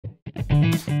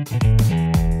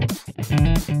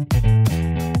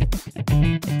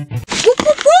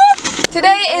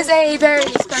Today is a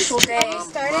very special day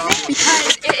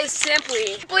because it is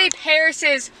simply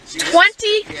Paris's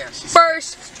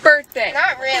 21st birthday.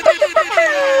 Not really.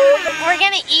 We're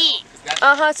gonna eat.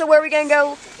 So where are we gonna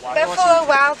go? Buffalo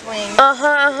Wild Wings.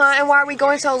 And why are we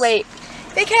going so late?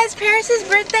 Because Paris's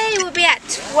birthday will be at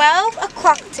 12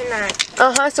 o'clock tonight.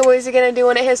 So what is he gonna do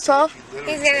when it hits 12?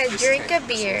 He's gonna drink a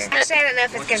beer. Actually, I don't know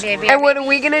if it's gonna be a beer. And what are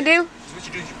we gonna do?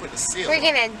 We're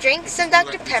gonna drink some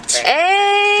Dr. Pepper.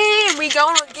 Hey, we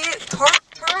gonna get turp.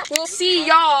 We'll see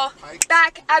y'all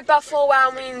back at Buffalo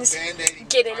Wild Wings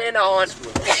getting it on.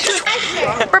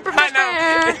 I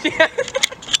know.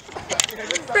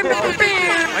 Why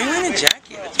are you wearing a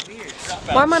jacket? That's weird.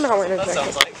 Why am I not wearing a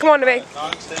jacket? Come on, babe.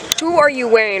 Who are you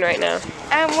wearing right now?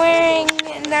 I'm wearing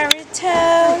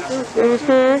Naruto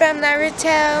from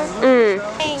Naruto. Wearing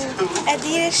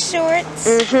Adidas shorts.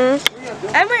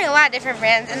 I'm wearing a lot of different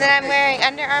brands, and then I'm wearing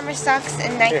Under Armour socks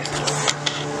and Nikes.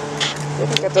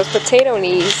 Look at those potato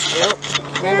knees.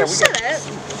 No, shut up.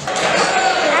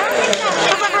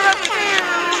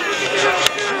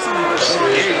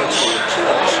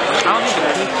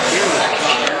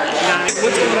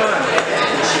 What's going on?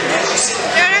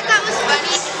 That was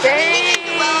funny. Dang.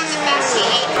 Well, it's a fast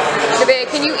eat. Babe,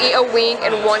 can you eat a wing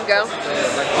in one go?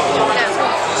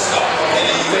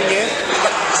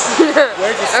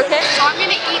 Okay, so I'm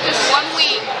gonna eat this one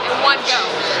wing in one go.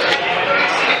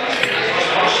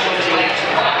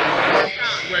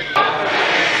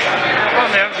 Oh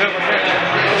man, I'm good with that.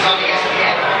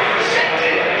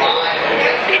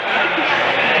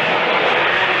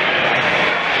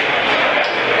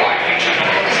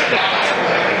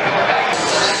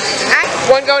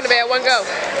 One go in the bed, one go.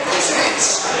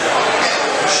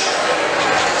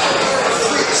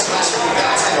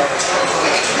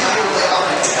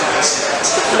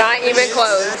 Not even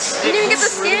close. You didn't even get the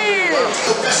skin.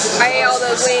 I ate all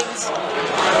those wings.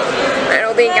 I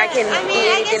don't think I can eat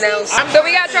anything else. So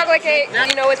we got chocolate cake.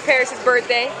 You know it's Paris's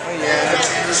birthday. Oh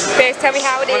yeah. Paris, tell me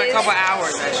how it In a is. couple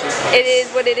hours actually. It is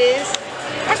what it is.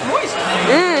 That's moist.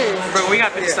 But we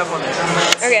gotta put the stuff on there.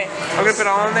 Okay. I'm gonna put it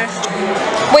all in there.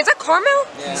 Wait, is that caramel?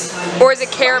 Yeah. Or is it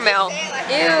caramel?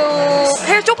 Ew.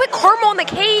 Paris, don't put caramel on the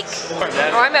cake.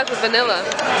 Oh, I messed with vanilla.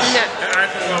 No.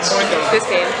 This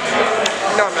game.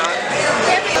 No, I'm not.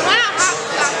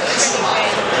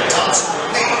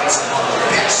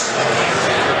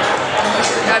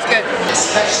 That's good.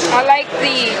 I like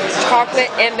the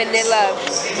chocolate and vanilla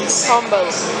combo.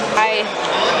 I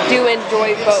do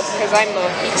enjoy both because I'm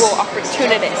an equal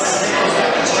opportunist.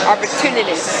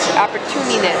 Opportunist.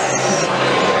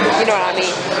 You know what I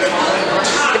mean.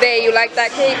 Babe, you like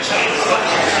that cake?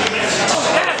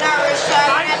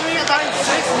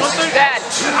 Dad.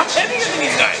 I'm heavier than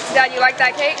these guys. Dad, you like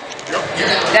that cake?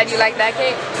 Dad, you like that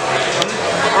cake?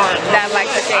 Dad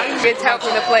likes the cake. You can tell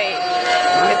from the plate.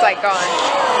 It's like gone.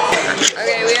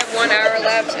 Okay, we have 1 hour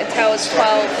left until it's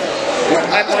 12.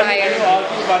 I'm tired.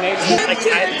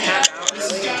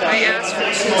 I asked for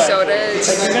 2 sodas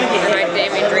and I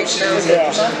didn't even drink them.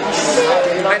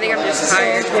 I think I'm just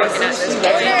tired looking at this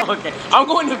point. Okay, I'm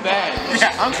going to bed.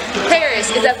 Yeah, Paris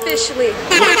is officially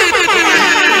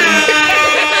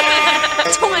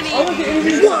 21.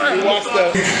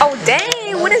 Oh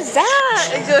dang, what is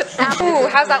that? Ooh,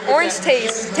 how's that orange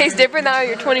taste? Tastes different now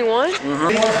you're 21?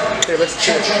 Okay, let's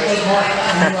check.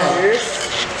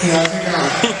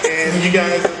 And you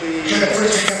guys will be...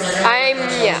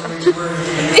 yeah.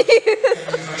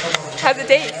 How's it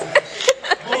taste?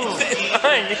 It's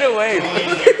fine, get away.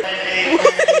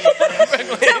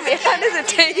 Tell me, how does it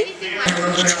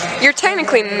taste? You're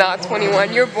technically not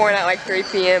 21. You're born at like 3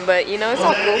 p.m., but you know, it's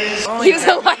all cool. He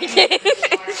doesn't like it.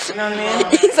 You know what I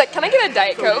mean? He's like, can I get a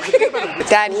Diet Coke?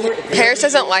 Dad, Paris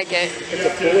doesn't like it.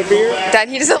 Dad,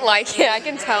 he doesn't like it. I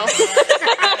can tell. Does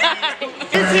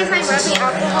it taste like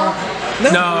rubbing alcohol?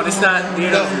 No, it's not.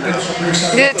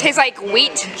 Does it taste like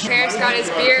wheat? Paris got his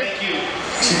beer.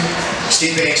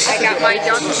 I got my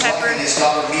Dr. Pepper.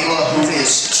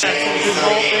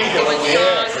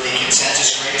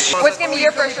 What's gonna be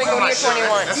your first drink when you're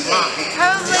 21? That's mine.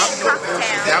 Probably a cocktail.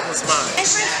 That was mine. My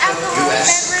first alcohol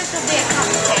beverage will be a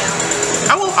cocktail.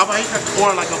 I'll buy you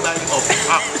or like I'll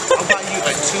buy you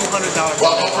a $200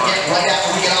 bottle.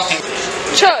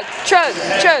 Chug, chug,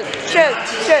 chug, chug,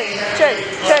 chug, chug,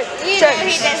 chug, You chug, know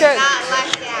he does chug. not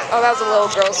like that. Oh, that was a little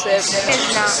girl sip. He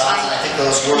does not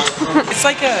like It's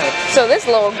like a... So this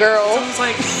little girl It's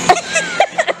like...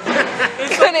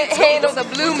 couldn't couldn't handle the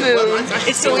blue moon,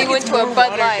 so we went to a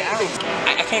Bud Light.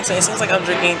 I can't say. It seems like I'm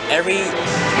drinking every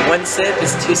 1 sip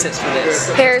is 2 sips for this.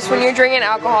 Harris, when you're drinking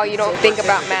alcohol, you don't think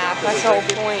about math. That's the whole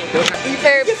point.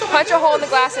 Harris, punch a hole in the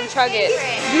glass and chug it.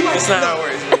 It's not how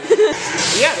it works.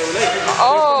 Yeah, they're related.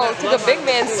 Oh, took a big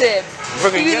man sip.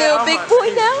 You little big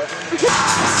boy now?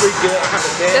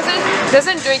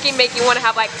 Doesn't drinking make you want to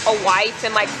have like a wife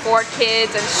and like 4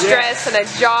 kids and stress and a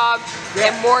job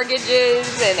and mortgages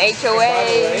and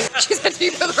HOA? She said, "Do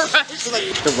you feel the rush?"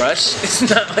 The rush? It's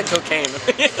not like cocaine.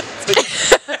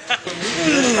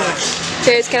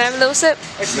 Cheers, can I have a little sip?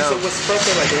 No.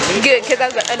 Good, because I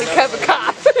was an undercover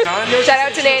cop. Shout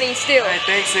out to Nanny still. Alright,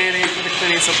 thanks Nanny for the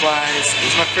cleaning supplies.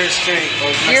 It's my first drink.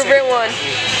 You're a real one.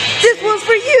 This one's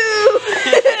for you!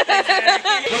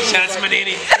 Shout out to my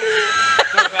nanny.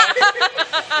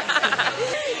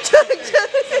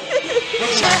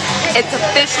 It's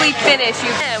officially finished.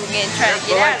 We're going to try to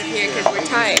get out of here because we're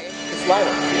tired.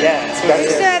 Yeah, it's You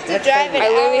still have to drive it. I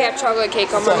literally have chocolate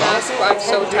cake on my mask, but I'm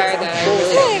so tired that I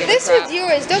really don't give a This crap. was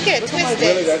yours. Don't get it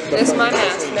twisted. This is my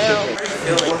mask now.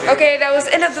 Okay, that was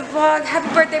the end of the vlog. Happy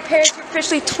birthday, parents. You're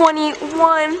officially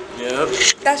 21. Yep.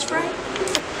 That's right.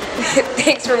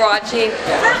 Thanks for watching.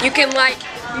 You can like,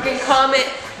 you can comment.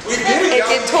 If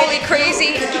you're totally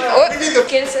crazy, you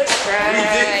can subscribe.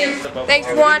 Thanks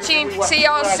for watching. See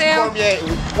y'all soon.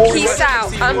 Peace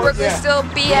out. I'm Brooklyn Still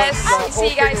BS. See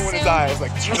you guys soon.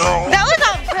 That was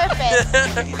on purpose.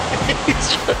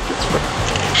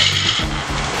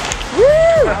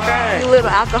 Woo! You little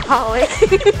alcoholic.